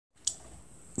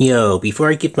Yo,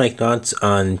 before I give my thoughts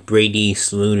on Brady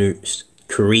Sluder's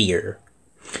career,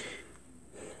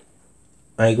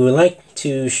 I would like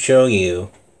to show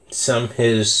you some of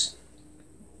his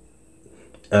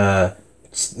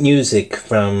music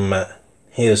from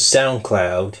his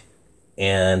SoundCloud,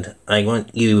 and I want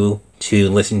you to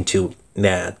listen to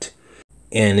that.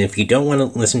 And if you don't want to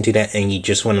listen to that and you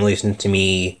just want to listen to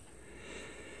me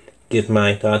give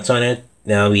my thoughts on it,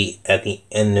 that'll be at the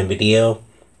end of the video.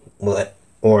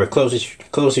 Or closer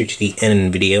to the end of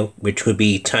the video, which would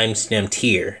be time-stamped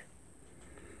here.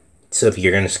 So if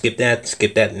you're gonna skip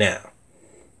that now.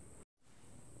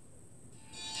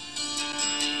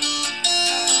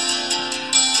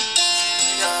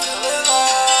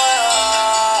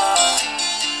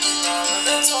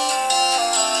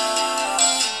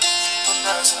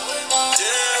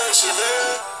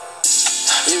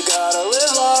 You gotta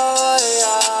live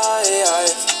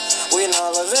life. We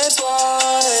not living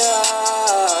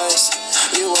twice.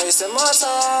 You wasting my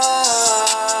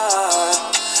time.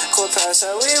 Quit past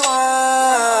how we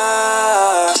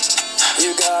want.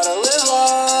 You gotta live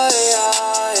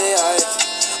life.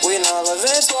 We not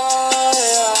living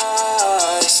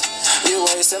twice. You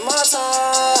wasting my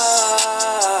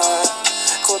time.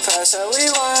 Quit past how we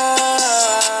want.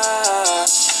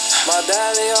 My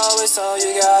daddy always told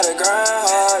you gotta grind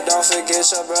hard. Don't forget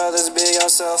your brothers, be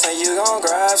yourself, and you gon'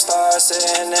 grab. Start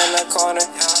sitting in the corner,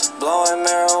 blowing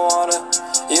marijuana.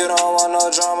 You don't want no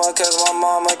drama, cause my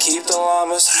mama keep the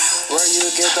llamas. Where you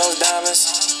get those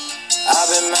diamonds?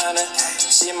 I've been manning.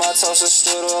 She my toaster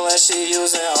strudel and she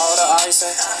using all the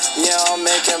icing. Yeah, I'm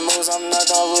making moves, I'm not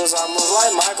gonna lose. I move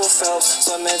like Michael Phelps.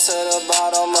 Swimming to the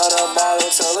bottom of the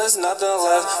bottle till there's nothing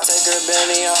left. Take her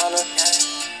Benihana.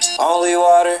 Only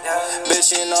water,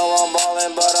 bitch, you know I'm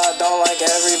ballin', but I don't like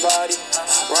everybody.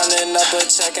 Running up a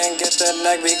check and get the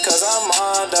neck because I'm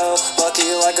Mondo. Lucky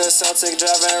like a Celtic,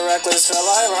 driving reckless, feel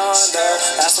like Rondo.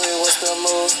 Ask me what's the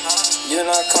move, you're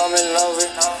not coming over.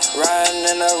 Riding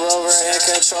in a Rover, in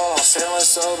control, I'm feeling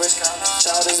sober.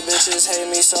 Childish bitches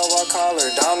hate me, so I call her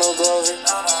Donald Glover.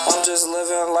 I'm just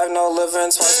living life, no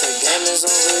living twice, the game is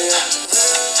over, yeah.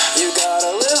 You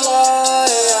gotta live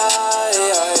life.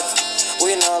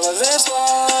 We not living twice.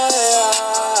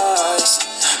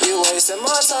 You wasting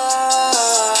my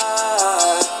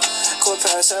time. Quit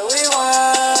past how we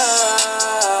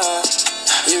want.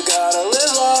 You gotta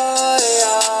live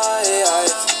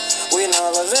life. We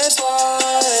not living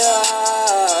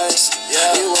twice.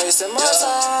 You wasting my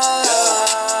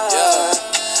time.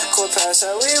 Quit past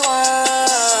how we want.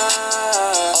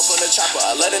 Up on the chopper, I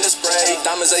let in the spray.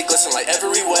 Diamonds, they glisten like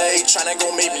every way. Tryna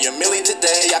go maybe $1 million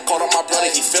today. I called on my brother,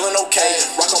 he feeling okay.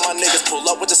 Rock on my niggas, pull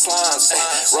up with the slimes.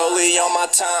 Rollie on my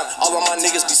time. All of my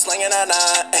niggas be slinging that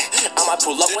nine. I might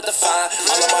pull up with the fine.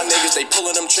 All of my niggas, they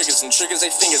pulling them triggers. Them triggers, they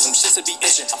fingers. Them shits, they be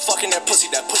itching. I'm fucking that pussy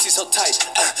so tight.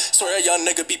 Swear a young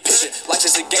nigga be pitching. Life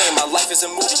is a game, my life is a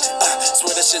movie.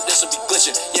 Swear that shit, this will be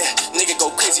glitching. Yeah, nigga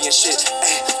go crazy and shit.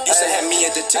 Used to have me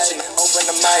in detention. Open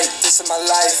the mic, this is my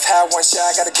life. Had one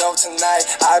shot, gotta go tonight.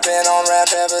 I've been on rap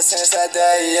ever since that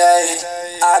day, yeah.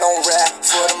 I don't rap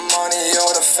for the money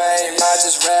or the fame. I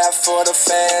just rap for the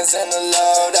fans and the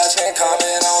love that's been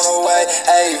coming on the way.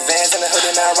 Hey, Vans in the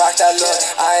hoodie, man, rock that look.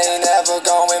 I ain't ever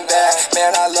going back.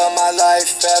 Man, I love my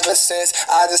life ever since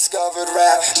I discovered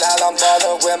rap. Now I'm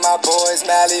ballin' with my boys,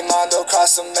 Mally, Mondo,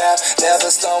 cross the map. Never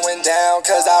slowing down,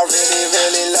 cause I really,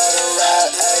 really love to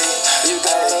rap. Hey, you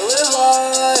gotta live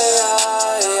life.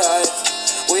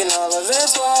 We not living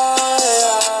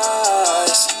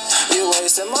twice. You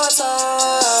wasting my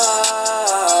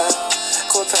time.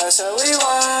 Quit past how we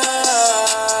want.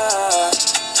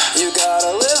 You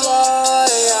gotta live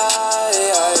life.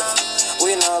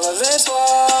 We not living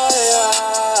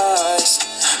twice.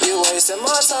 You wasting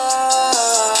my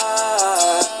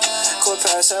time. Quit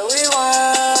past how we want.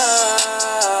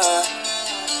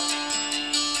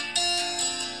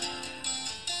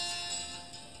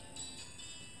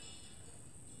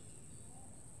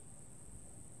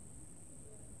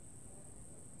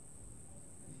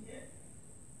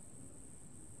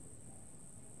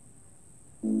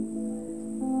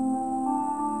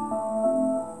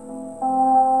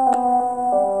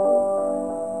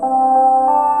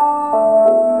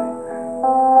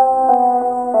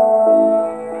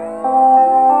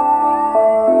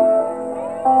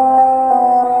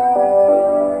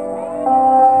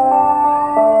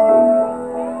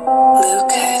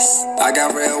 I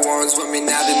got real ones with me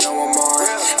now, they know I'm on.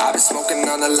 I've been smoking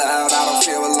on the loud, I don't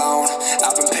feel alone.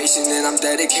 I've been patient. mission and I'm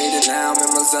dedicated now. I'm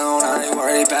in my zone, I ain't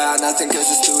worried about nothing cause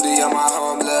the studio my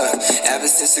home. Look, ever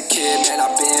since a kid, man,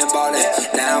 I've been ballin'.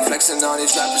 Now I'm flexing on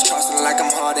these rappers, crossing like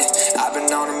I'm Hardy. I've been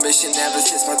on a mission ever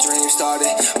since my dream started.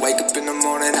 Wake up in the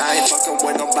morning, I ain't fucking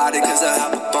with nobody cause I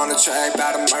hop up on the track,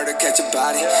 bout to murder, catch a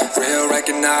body. Real,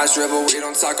 recognize, dribble, we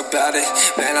don't talk about it.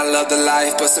 Man, I love the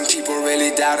life, but some people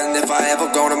really doubting if I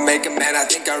ever gonna make it, man, I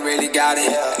think I really got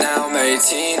it. Now I'm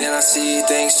 18 and I see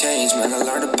things change, man, I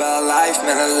learned about life,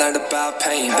 man, I learned about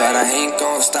pain. But I ain't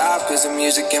gonna stop cause the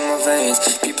music in my veins.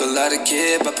 People love the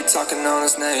kid, but be talking on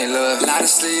his name. Look, lot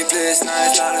of sleepless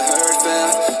nights, lot of hurt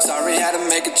felt. Sorry, had to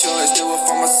make a choice, do it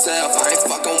for myself. I ain't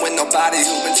fucking with nobody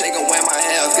who been taking away my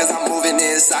health, cause I'm moving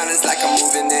in silence like I'm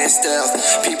moving in stealth.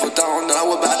 People don't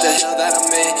know about the hell that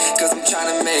I'm in, cause I'm trying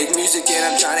to make music and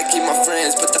I'm trying to keep my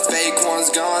friends, but the fake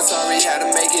one's gone. Sorry, had to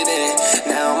make it in.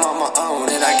 Now I'm on my own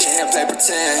and I can't play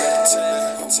pretend.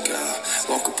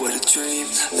 Woke up with a dream.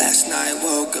 Last night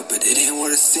woke up, but it ain't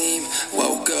what it seemed.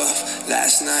 Woke up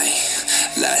last night,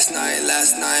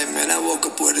 man, I woke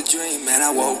up with a dream. Man, I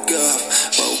woke up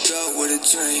with a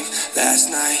dream. Last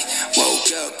night, woke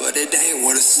up, but it ain't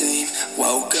what it seemed.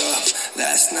 Woke up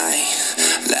last night,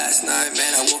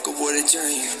 man, I woke up with a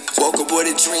dream. Woke up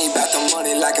with a dream, about the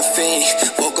money like a fiend.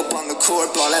 Woke up on the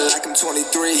court, ballin' like I'm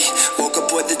 23. Woke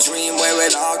up with a dream where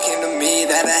it all came to me,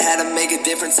 that I had to make a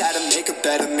difference, had to make a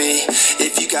better me.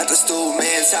 If you got the stool,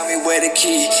 man, tell me where the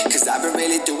key, cause I've been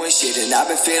really doing shit and I've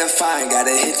been feeling fine.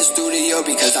 Gotta hit the studio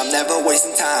because I'm never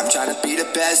wasting time. Trying to be the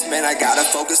best, man, I gotta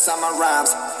focus on my rhymes.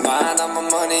 Mind on my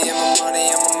money and my money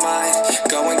on my mind.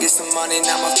 Go and get some money,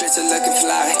 now my fits are looking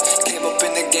fly. Came up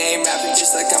in the game, rapping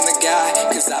just like I'm the guy,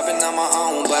 cause I've been on my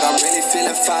own, but I'm really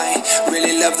feeling fine.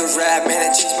 Really love the rap, man,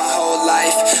 it changed my whole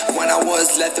life. When I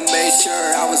was left, I made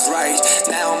sure I was right.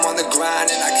 Now I'm on the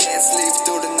grind and I can't sleep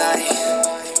through the night.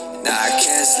 Nah, I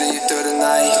can't sleep through the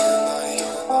night.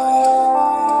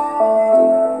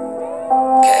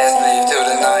 Can't sleep through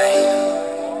the night.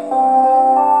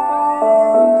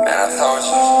 Man, I told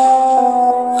you.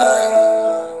 Look.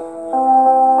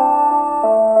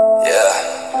 Yeah.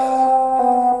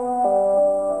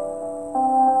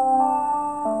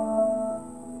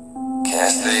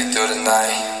 Can't sleep through the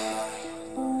night.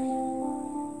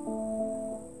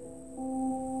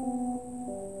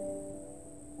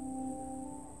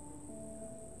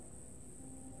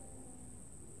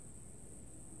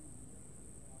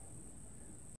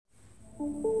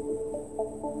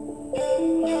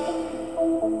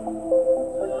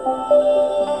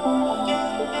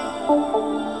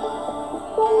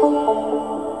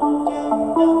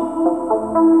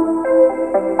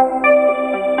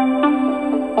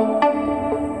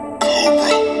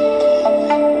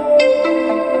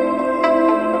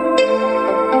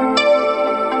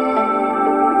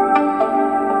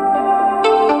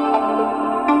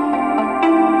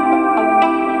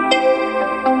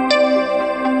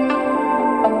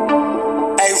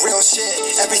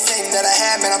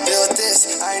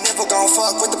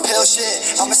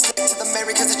 I'ma stick to the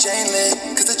Mary cause the chain lit,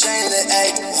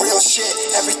 ayy. Real shit,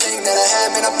 everything that I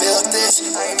had, man, I built this.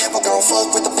 I ain't never gon'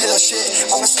 fuck with the pill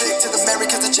shit. I'ma stick to the Mary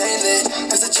cause the chain lit,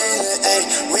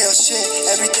 ayy. Real shit,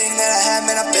 everything that I had,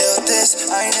 man, I built this.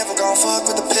 I ain't never gon' fuck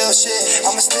with the pill shit.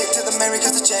 I'ma stick to the Mary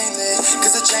cause the chain lit,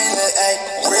 ayy.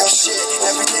 Real shit,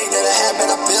 everything that I had, man,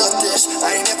 I built this.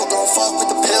 I ain't never gon' fuck with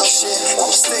the pill shit.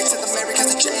 I'ma stick to the Mary cause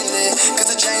the chain lit,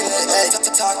 ayy.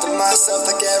 Talk to myself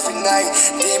like every night.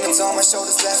 Demons on my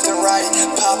shoulders left and right.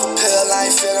 Pop a pill, I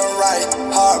ain't feeling right.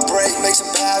 Heartbreak makes some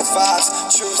bad vibes.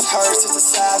 Truth hurts, it's a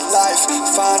sad life.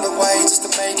 Find a way just to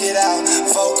make it out.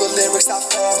 Vocal lyrics I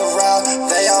found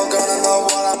around. They all gonna know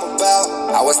what I'm about.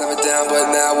 I was never down, but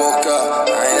now I woke up.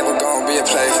 I ain't ever gonna be a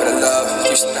play for the love.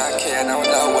 Used to not care, now I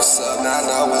know what's up. Now I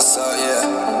know what's up,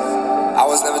 yeah. I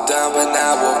was never down, but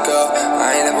now I woke up.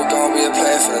 I ain't ever gonna be a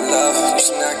play for the love.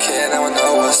 Used to not care, now I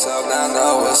know what's up. Now I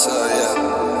know what's up, yeah.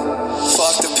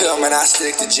 Fuck the pill, man, I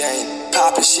stick to Jane.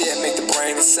 Poppin' shit, make the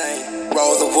brain insane.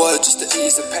 Roll the wood just to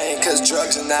ease the pain, cause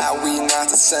drugs and now we not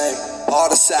the same. All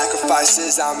the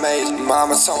sacrifices I made,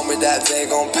 mama told me that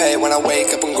they gon' pay. When I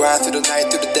wake up and grind through the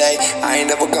night, through the day, I ain't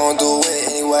never gon' do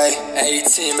it anyway.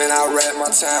 18 man, I rep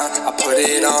my town. I put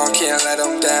it on, can't let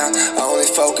them down. Only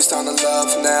focused on the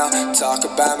love now. Talk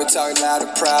about me, talk loud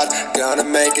and proud. Gonna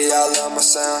make it, y'all love my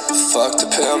sound. Fuck the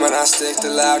pill, man, I stick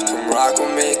to loud. Come rock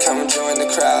with me, come join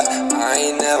the crowd. I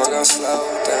ain't never gon'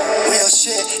 slow down. Real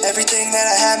shit, everything that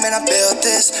I had, man, I built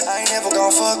this. I ain't never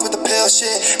gon' fuck with the pill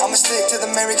shit. I'ma stick to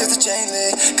the Mary cause the chain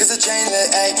lit,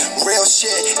 ayy. Real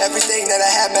shit, everything that I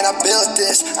had, man, I built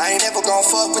this. I ain't never gon'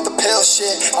 fuck with the pill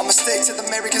shit. I'ma stick to the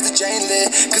Mary cause the chain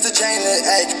lit,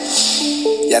 ayy.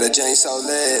 Yeah, the chain so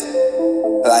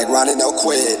lit. Like Ronnie no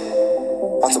quit.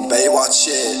 On some Baywatch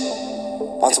shit.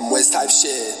 On some Wiz type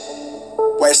shit.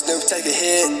 Where Snoop take a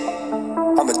hit.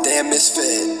 I'm a damn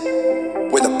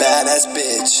misfit. With a badass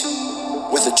bitch.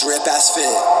 With a drip ass fit.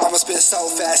 I'ma spit so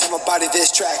fast, I'ma body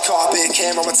this track. Call Big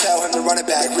Cam, I'ma tell him to run it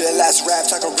back. Real ass rap,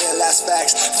 talking real ass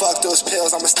facts. Fuck those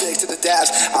pills, I'ma stick to the dabs.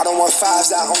 I don't want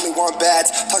fives, I only want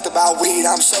bats. Talked about weed,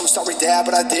 I'm so sorry dad,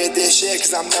 but I did this shit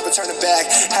cause I'm never turning back.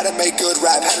 Had to make good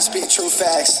rap, had to speak true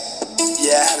facts.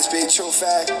 Yeah, had to speak true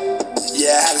facts.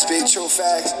 Yeah, had to speak true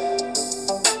facts.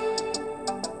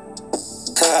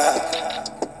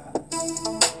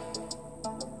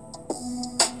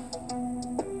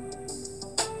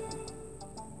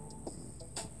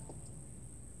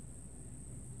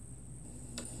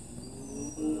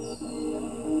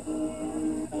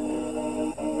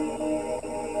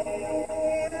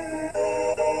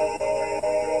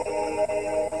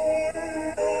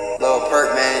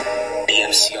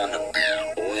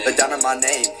 Look down at my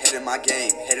name, hitting my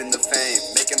game, hitting the fame,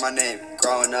 making my name,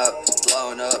 growing up,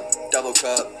 blowing up, double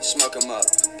cup, smoke 'em up,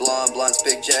 blowing blunts,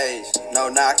 big J's, no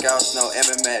knockouts, no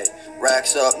MMA,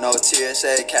 racks up, no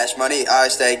TSA, cash money, I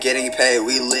stay getting paid,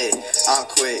 we lit, I'm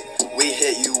quick, we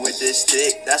hit you with this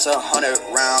stick, that's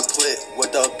 100-round clip,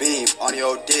 with a beam on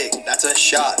your dick, that's a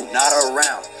shot, not a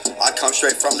round, I come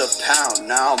straight from the pound,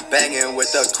 now I'm banging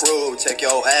with the crew, take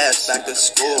your ass back to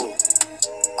school.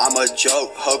 I'm a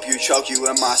joke, hope you choke you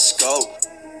in my scope.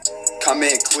 Come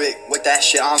in quick, with that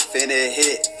shit I'm finna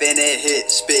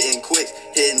hit, spitting quick,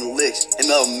 hitting licks, in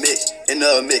the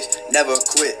mix, never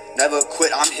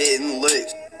quit, I'm hitting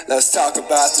licks. Let's talk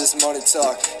about this money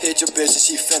talk. Hit your bitch and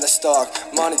she finna stalk.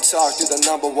 Money talk through the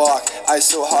number walk. Ice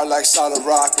so hard like solid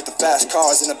rock. With the fast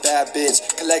cars and a bad bitch.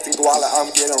 Collecting guala, I'm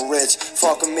getting rich.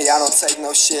 Fuck with me, I don't take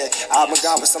no shit. I've been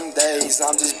gone for some days.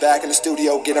 I'm just back in the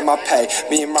studio getting my pay.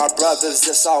 Me and my brothers,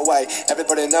 this our way.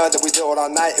 Everybody know that we do it all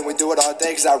night and we do it all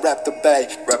day cause I rep the bay.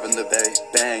 Reppin' the bay,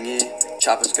 banging.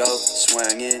 Choppers go,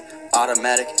 swinging.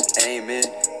 Automatic, aiming.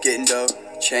 Getting dope,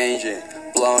 changing.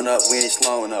 Blowing up, we ain't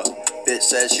slowing up. Bitch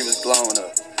said she was glowing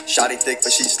up. Shotty thick,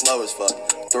 but she slow as fuck.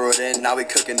 Threw it in, now we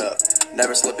cooking up.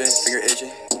 Never slipping, finger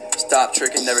itching. Stop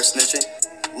tricking, never snitching.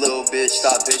 Little bitch,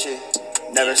 stop bitching.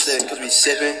 Never sit, cause we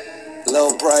sipping.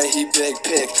 Lil' Bray, he big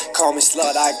pick. Call me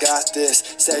SLUD, I got this.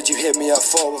 Said you hit me up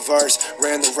for a verse.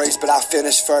 Ran the race, but I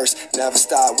finished first. Never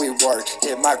stop, we work.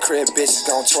 Hit my crib, bitches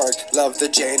gon' twerk. Love the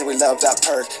Jane and we love that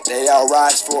perk. They all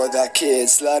rise for that kid.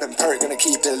 SLUD and perk, gonna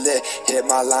keep it lit. Hit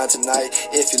my line tonight.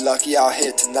 If you're lucky, I'll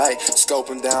hit tonight.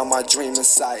 Scoping down my dream in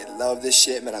sight. Love this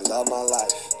shit, man, I love my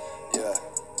life. Yeah.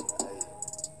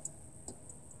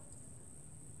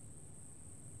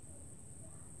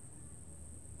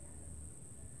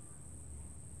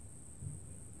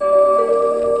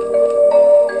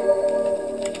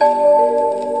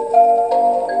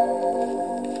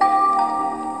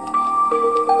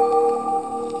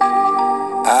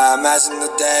 I imagine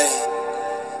the day,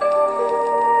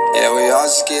 yeah, we all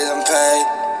just getting paid,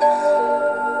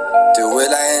 do it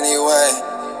like anyway.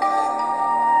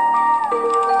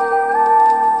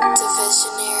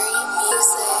 Divisionary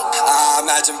music. I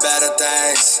imagine better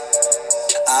things.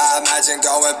 I imagine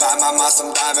going buy my mom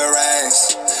some diamond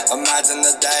rings. Imagine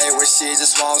the day where she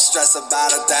just won't stress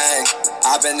about a thing.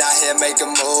 I've been out here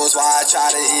making moves while I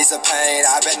try to ease the pain.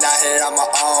 I've been out here on my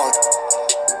own.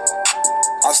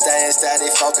 I'm staying steady,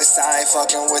 focused, I ain't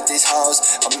fucking with these hoes.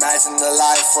 Imagine the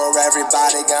life for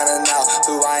everybody gonna know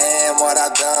who I am, what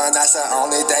I've done, that's the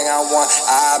only thing I want.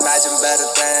 I imagine better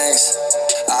things.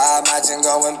 I imagine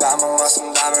going buy my mom some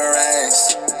diamond rings.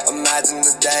 Imagine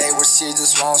the day where she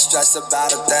just won't stress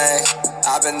about a thing.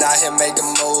 I've been out here making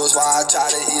moves while I try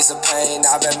to ease the pain.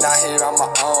 I've been out here on my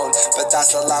own, but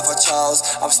that's the life I chose.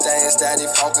 I'm staying steady,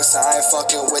 focused, I ain't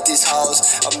fucking with these hoes.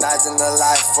 Imagine the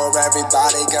life for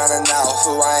everybody gonna know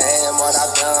who I am, what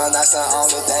I've done, that's the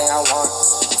only thing I want.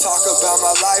 Talk about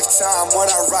my lifetime when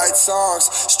I write songs.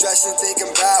 Stressing, thinking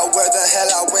about where the hell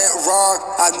I went wrong.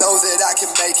 I know that I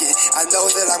can make it, I know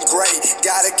that I'm great.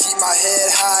 Gotta keep my head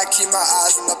high, keep my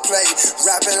eyes on the plate.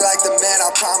 Rapping like the man, I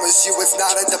promise you it's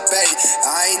not a debate.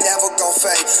 I ain't never gon'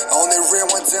 fake, only real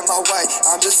ones in my way.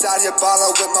 I'm just out here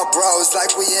ballin' with my bros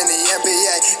like we in the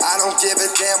NBA. I don't give a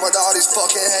damn what all these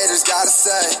fucking haters gotta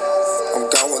say. I'm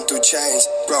going through change.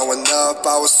 Growing up,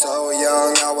 I was so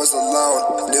young, I was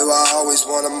alone. Knew I always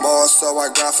wanted more, so I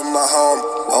grind for my home.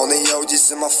 Only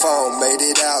OGs in my phone, made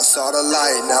it out, saw the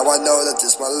light. Now I know that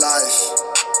this my life,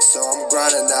 so I'm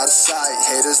grinding out of sight.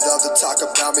 Haters love to talk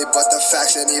about me, but the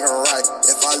facts ain't even right.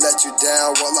 If I let you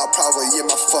down, well, I'll probably end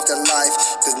my fucking life.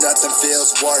 Cause nothing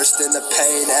feels worse than the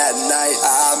pain at night.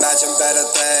 I imagine better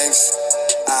things.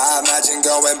 I imagine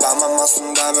going by my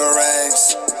Muslim diamond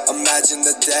rings. Imagine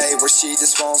the day where she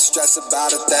just won't stress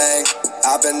about a thing.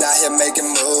 I've been out here making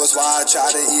moves while I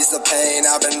try to ease the pain.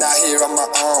 I've been out here on my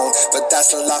own, but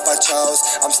that's the life I chose.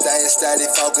 I'm staying steady,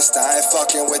 focused, I ain't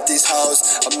fucking with these hoes.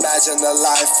 Imagine the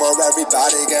life where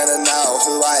everybody gonna know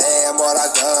who I am, what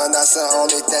I've done, that's the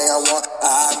only thing I want.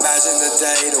 I imagine the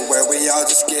day to where we all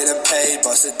just getting paid.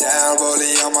 Bust it down,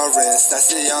 rolling on my wrist,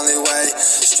 that's the only way.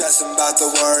 Stressing about the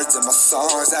words in my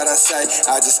songs that I say.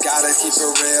 I just gotta keep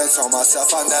it real, told myself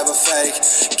I never fake.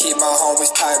 Keep my homies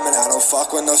tight, man, I don't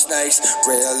fuck with no snakes.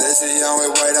 Real is the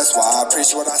only way, that's why I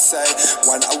preach what I say.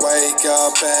 When I wake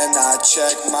up and I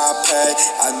check my pay,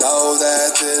 I know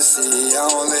that this the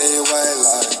only way.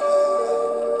 Like,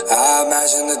 I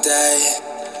imagine the day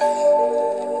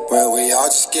where we all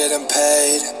just getting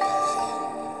paid.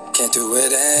 Can't do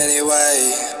it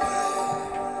anyway.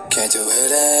 Can't do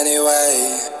it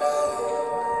anyway.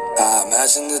 I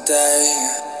imagine the day.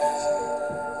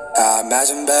 I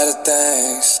imagine better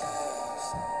things.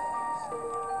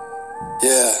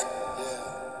 Yeah.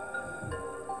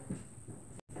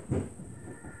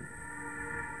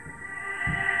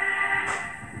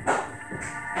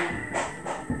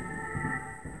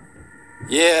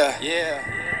 Yeah.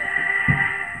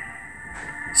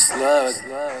 SLUD.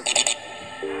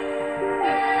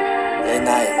 Late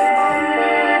night.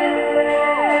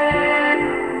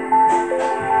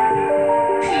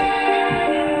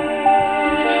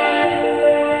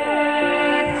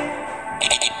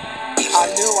 I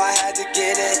knew I had to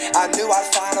get it, I knew I'd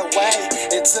find a way.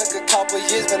 It took a couple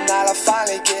years, but now I'm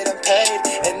finally getting paid.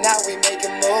 And now we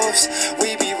making moves,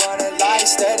 we be running light.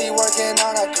 Steady working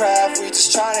on our craft, we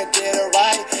just trying to get it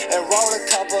right. And roll a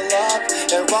couple up,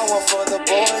 and roll one for the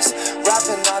boys.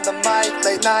 Rapping on the mic,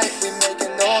 late night, we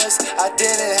making noise. I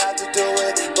didn't have to do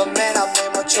it, but man, I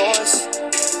made my choice.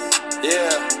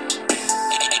 Yeah.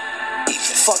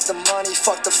 Fuck the money,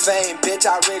 fuck the fame, bitch,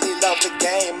 I really love the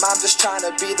game. I'm just trying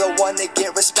to be the one to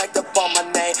get respect up on my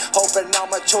name. Hoping all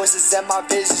my choices and my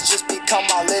visions just become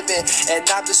my living. And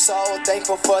I'm just so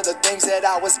thankful for the things that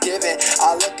I was given.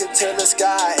 I look into the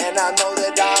sky and I know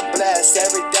that I'm blessed.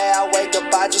 Every day I wake up,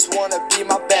 I just wanna be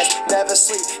my best. Never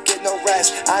sleep, get no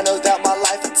rest, I know that my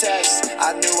life a test.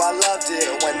 I knew I loved it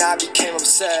when I became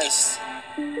obsessed.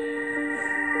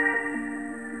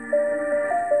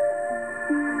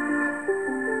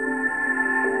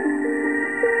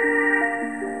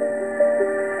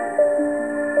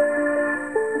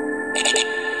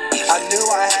 I knew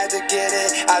I had to get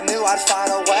it, I knew I'd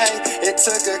find a way. It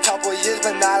took a couple years,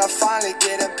 but now I'm finally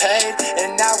getting paid.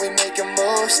 And now we making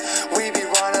moves, we be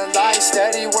running light.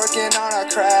 Steady working on our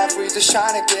craft, we just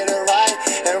trying to get it right.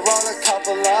 And roll a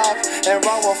couple up, and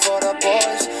roll one for the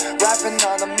boys. Rapping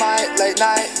on the mic, late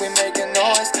night, we making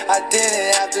noise. I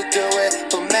didn't have to do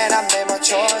it, but man, I made my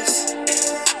choice.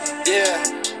 Yeah.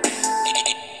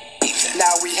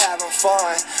 Now we having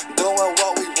fun, doing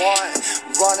what we want.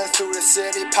 Running through the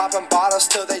city, popping bottles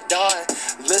till they done.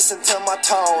 Listen to my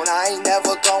tone, I ain't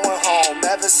never going home.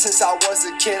 Ever since I was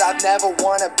a kid, I've never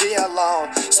wanna be alone.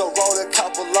 So roll a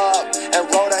couple up, and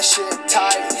roll that shit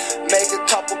tight. Make a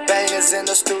couple bangers in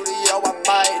the studio, I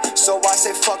might. So I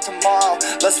say fuck tomorrow,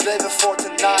 let's live it for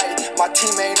tonight. My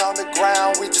team ain't on the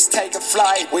ground, we just taking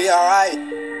flight. We alright.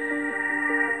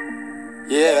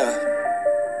 Yeah.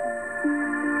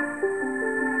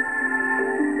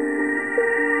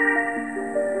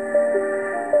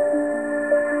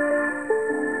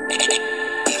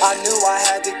 I knew I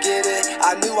had to get it,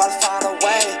 I knew I'd find a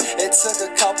way. It took a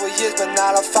couple years, but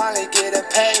now I'm finally getting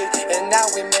paid. And now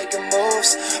we making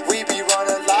moves, we be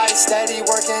running light. Steady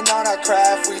working on our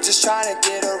craft, we just trying to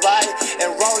get it right.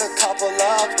 And roll a couple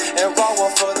up, and roll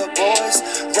one for the boys.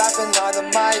 Rapping on the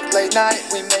mic, late night,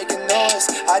 we making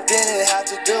noise. I didn't have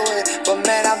to do it, but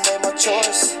man, I made my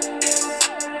choice.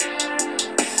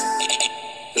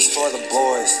 It's for the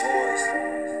boys.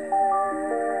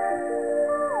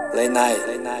 Late night.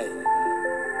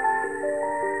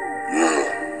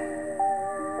 Yeah.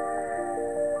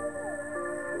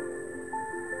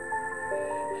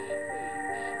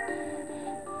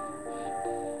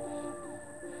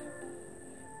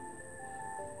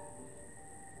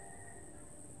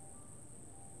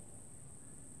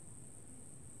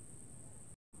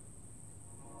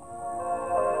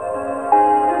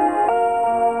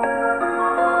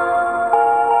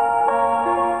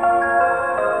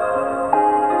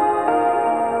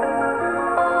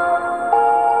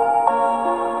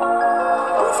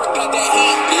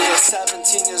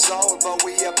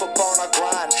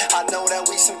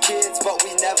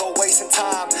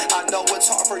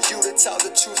 Tell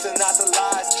the truth and not the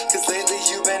lies. Cause lately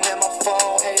you've been in my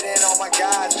phone hating on my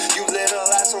guys. You little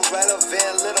ass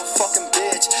irrelevant.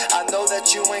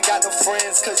 that you ain't got no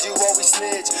friends, cause you always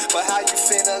snitch. But how you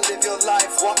finna live your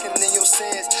life, walking in your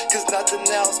sins? Cause nothing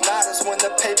else matters when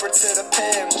the paper to the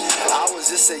pen. I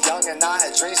was just a young and I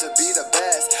had dreams to be the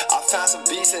best. I found some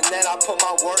beats and then I put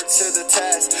my work to the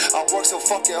test. I work so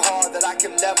fucking hard that I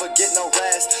can never get no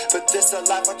rest. But this the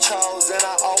life I chose and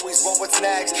I always want what's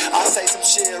next. I say some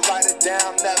shit, write it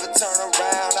down, never turn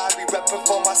around. I be reppin'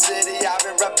 for my city, I've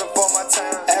been reppin' for my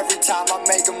town. Every time I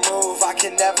make a move, I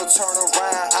can never turn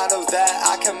around. I know that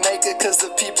I can make it cause the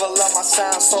people love my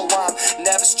sound. So I'm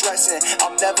never stressing,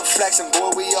 I'm never flexing. Boy,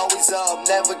 we always up,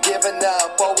 never giving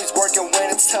up. Always working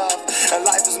when it's tough. And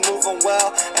life is moving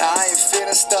well, and I ain't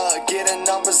feeling stuck. Getting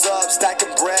numbers up,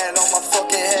 stacking bread on my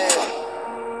fucking head.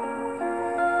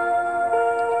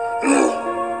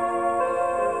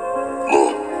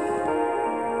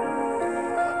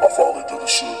 I fall into the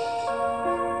shit.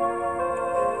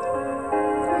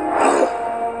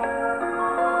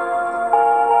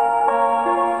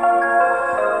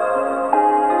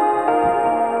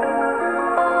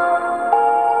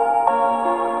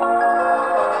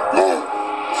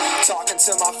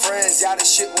 To my friends, yeah,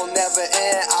 this shit will never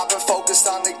end. I've been focused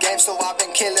on the game, so I've been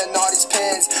killing all these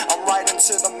pins. I'm writing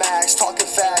to the max, talking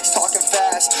facts, talking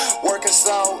fast, working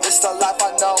slow. It's the life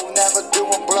I know, never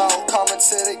doing blow. Coming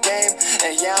to the game,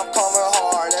 and yeah, I'm coming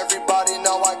hard. Everybody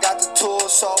know I got the tools,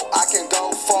 so I can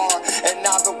go far. And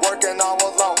I've been working all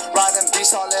alone, writing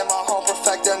beats all in my home,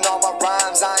 perfecting all my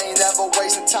rhymes. I ain't never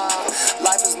wasting time.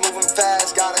 Life is moving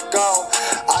fast, gotta go.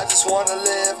 I just wanna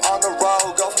live on the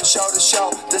road, go from show to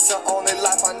show. This the only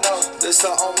life I know, this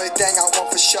the only thing I want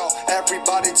for sure.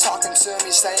 Everybody talking to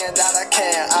me, saying that I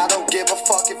can. I don't give a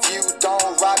fuck if you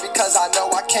don't ride, because I know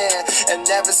I can. And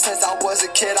ever since I was a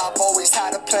kid, I've always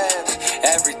had a plan.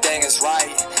 Everything is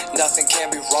right, nothing can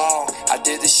be wrong. I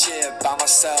did this shit by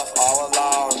myself all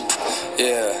alone,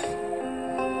 yeah.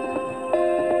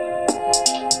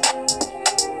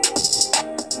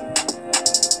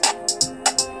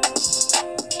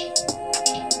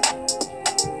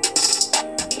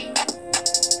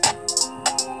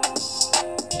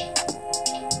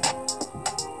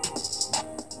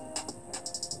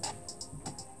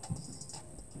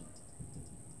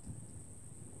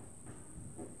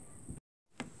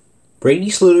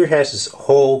 Brady Sluder has his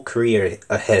whole career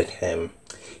ahead of him.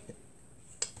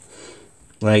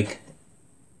 Like,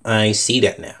 I see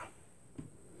that now.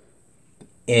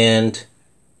 And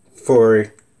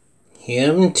for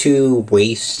him to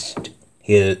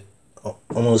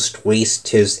almost waste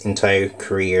his entire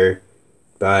career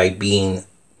by being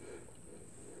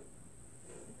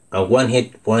a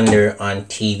one-hit wonder on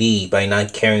TV by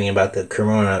not caring about the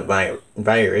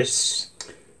coronavirus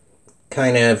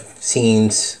kind of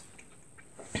seems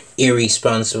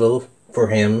irresponsible of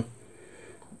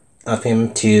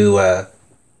him to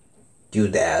do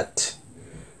that.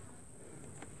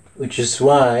 Which is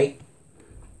why,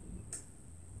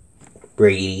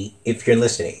 Brady, if you're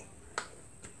listening,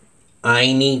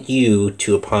 I need you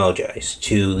to apologize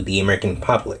to the American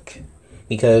public,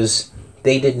 because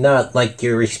they did not like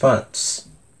your response.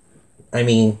 I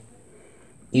mean,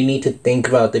 you need to think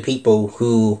about the people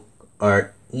who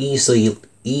are easily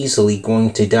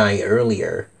going to die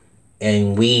earlier,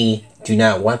 and we do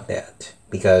not want that,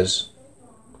 because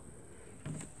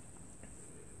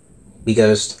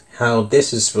how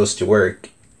this is supposed to work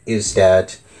is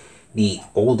that the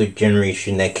older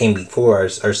generation that came before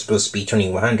us are supposed to be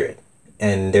turning 100,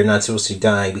 and they're not supposed to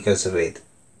die because of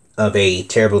a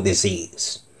terrible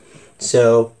disease.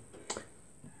 So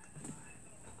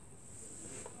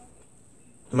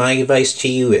my advice to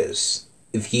you is,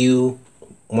 if you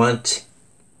want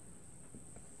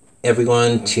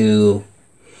everyone to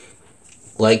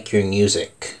like your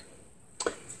music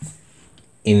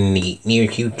in the near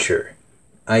future,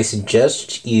 I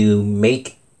suggest you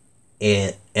make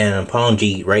an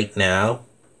apology right now,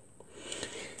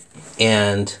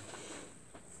 and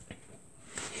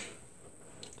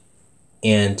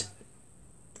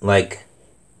like,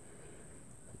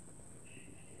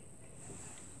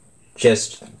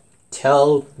 just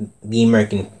tell the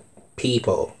American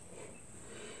people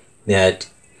that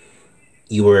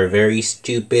you were very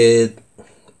stupid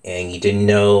and you didn't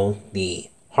know the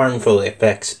harmful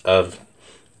effects of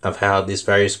how this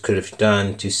virus could have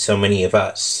done to so many of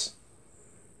us.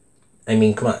 I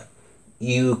mean, come on.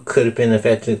 You could have been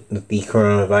affected with the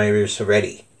coronavirus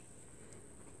already.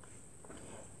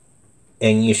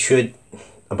 And you should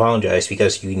apologize,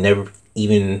 because you never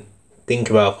even think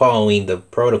about following the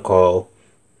protocol,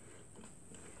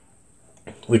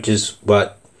 which is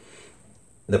what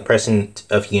the President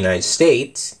of the United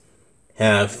States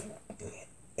and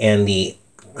the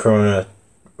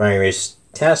coronavirus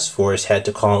task force had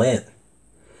to call in.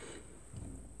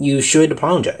 you should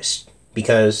apologize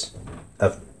because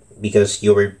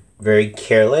you were very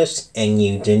careless and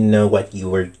you didn't know what you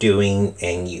were doing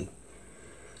and you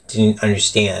didn't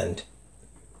understand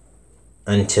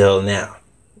until now,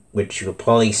 which you'll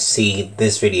probably see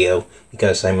this video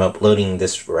because I'm uploading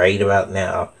this right about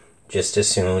now, just as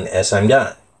soon as I'm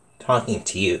done talking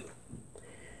to you.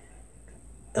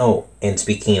 Oh, and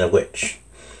speaking of which,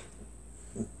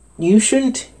 you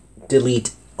shouldn't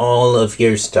delete all of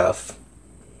your stuff.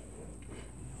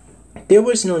 There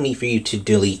was no need for you to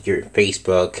delete your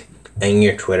Facebook and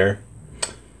your Twitter.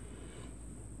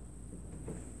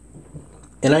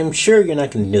 And I'm sure you're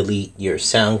not going to delete your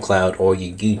SoundCloud or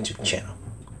your YouTube channel.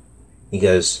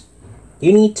 Because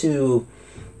you need to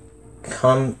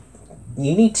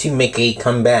make a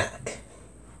comeback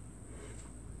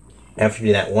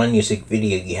after that one music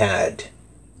video you had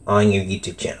on your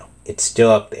YouTube channel. It's still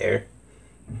up there.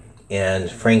 And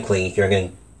frankly, you're going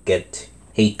to get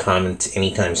hate comments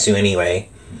anytime soon anyway.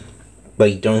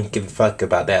 But you don't give a fuck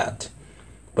about that.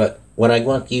 But what I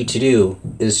want you to do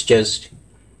is just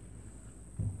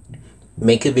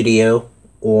make a video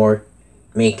or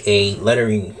make a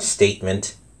lettering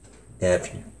statement of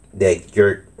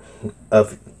your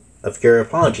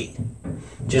apology.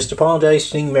 Just apologize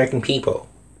to the American people.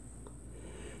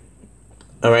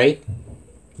 Alright?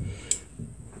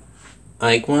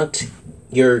 I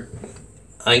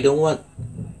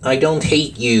don't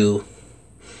hate you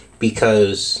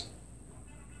because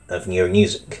of your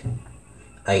music.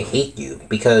 I hate you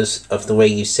because of the way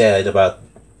you said about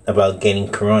getting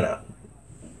corona.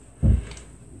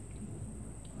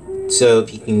 So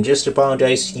if you can just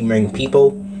apologize to the American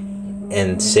people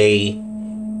and say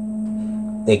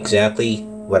exactly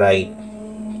what I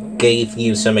gave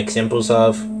you some examples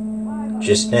of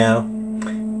just now,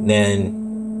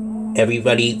 then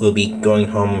everybody will be going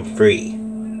home free.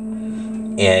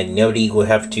 And nobody will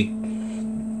have to,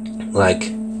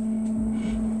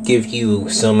 give you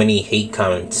so many hate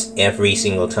comments every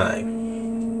single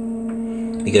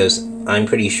time. Because I'm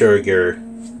pretty sure you're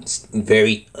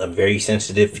a very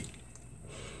sensitive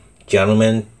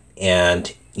gentleman,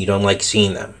 and you don't like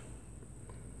seeing them.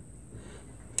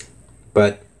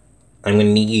 But I'm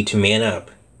gonna need you to man up.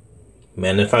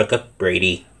 Man the fuck up,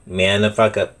 Brady. Man the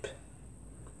fuck up.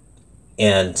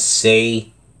 And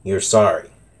say you're sorry.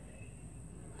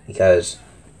 Because,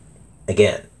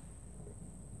 again,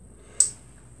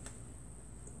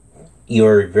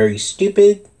 you're very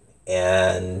stupid,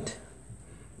 and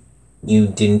you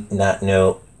did not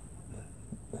know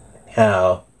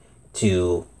how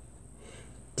to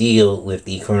deal with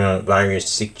the coronavirus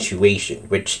situation,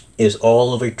 which is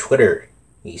all over Twitter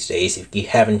these days if you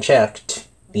haven't checked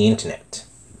the internet.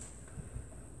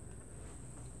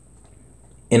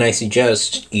 And I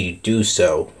suggest you do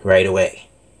so right away.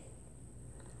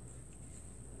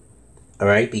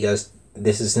 Alright? Because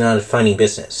this is not a funny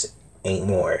business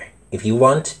anymore. If you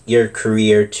want your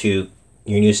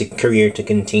music career to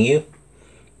continue,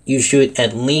 you should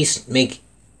at least make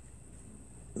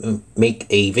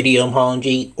a video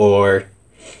apology or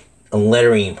a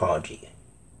lettering apology.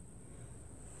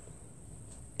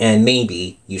 And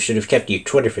maybe you should have kept your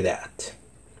Twitter for that.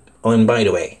 Oh, and by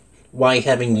the way, why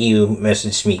haven't you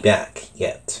messaged me back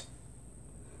yet?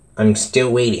 I'm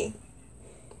still waiting.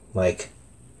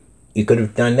 You could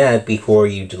have done that before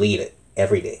you delete it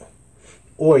everything.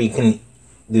 Or you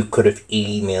could have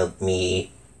emailed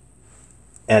me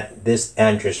at this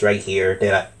address right here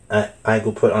that I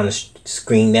will put on the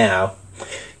screen now,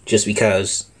 just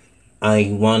because I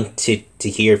wanted to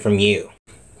hear from you.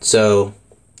 So,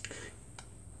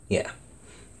 yeah.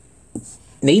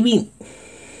 Maybe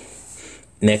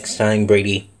next time,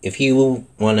 Brady, if you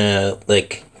wanna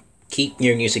keep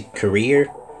your music career,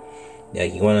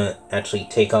 you wanna actually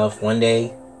take off one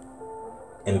day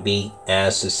and be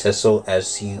as successful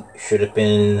as you should have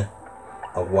been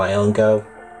a while ago,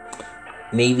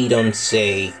 maybe don't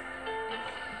say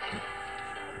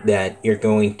that you're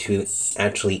going to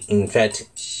actually infect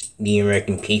the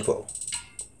American people.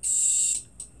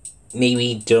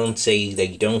 Maybe don't say that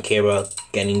you don't care about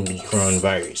getting the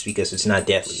coronavirus because it's not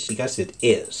deadly, because it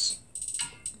is.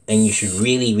 And you should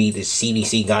really read the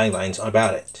CDC guidelines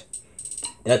about it.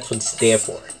 That's what it's there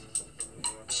for.